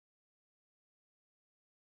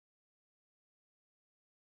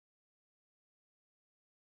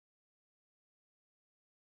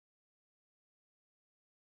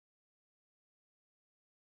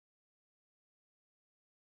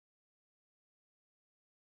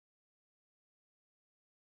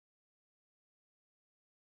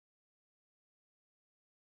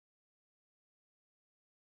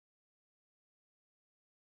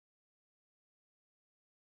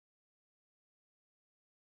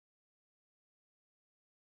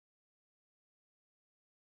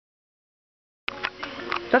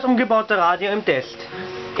Das umgebaute Radio im Test.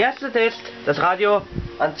 Erster Test, das Radio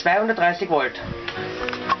an 230 Volt.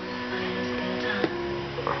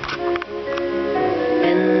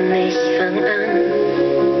 Wenn ich fang an,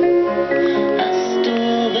 hast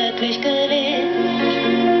du wirklich gewählt?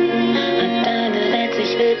 Hat deine Welt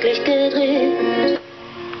sich wirklich gedreht?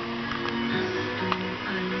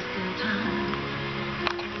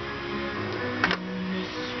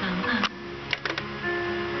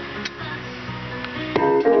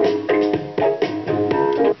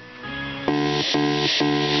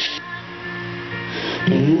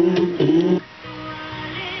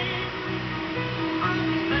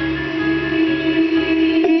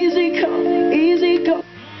 Easy come,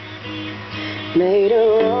 made a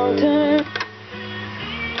wrong turn.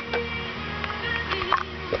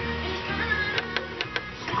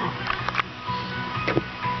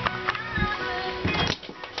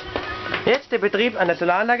 Jetzt der Betrieb einer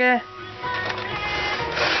Solaranlage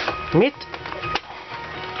mit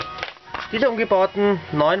dieser umgebauten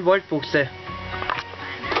 9 Volt Buchse.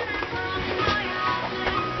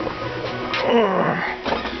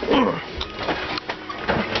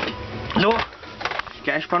 So,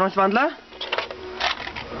 Gleichspannungswandler.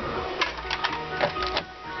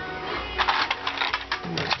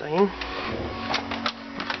 Das dahin.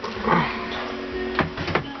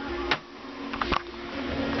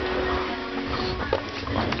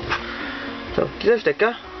 So, dieser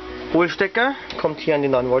Stecker, Hohlstecker, kommt hier an die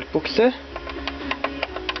 9 Volt Buchse.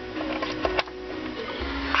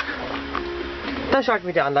 Dann schalten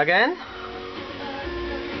wir die Anlage ein.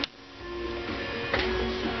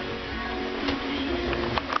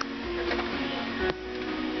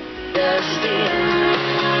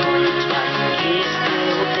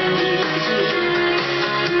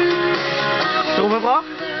 Stromverbrauch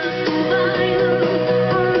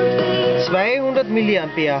 200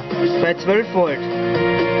 mA bei 12 Volt.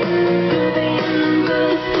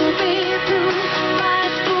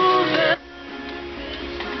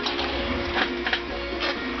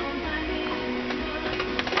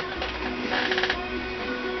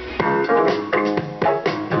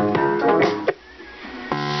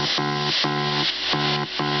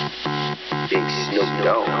 Big Snoop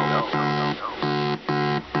Dogg.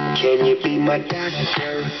 Can you be my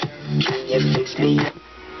doctor? Can you fix me up?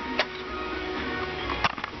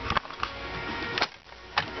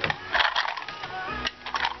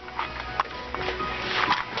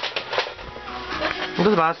 Und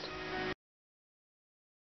das war's.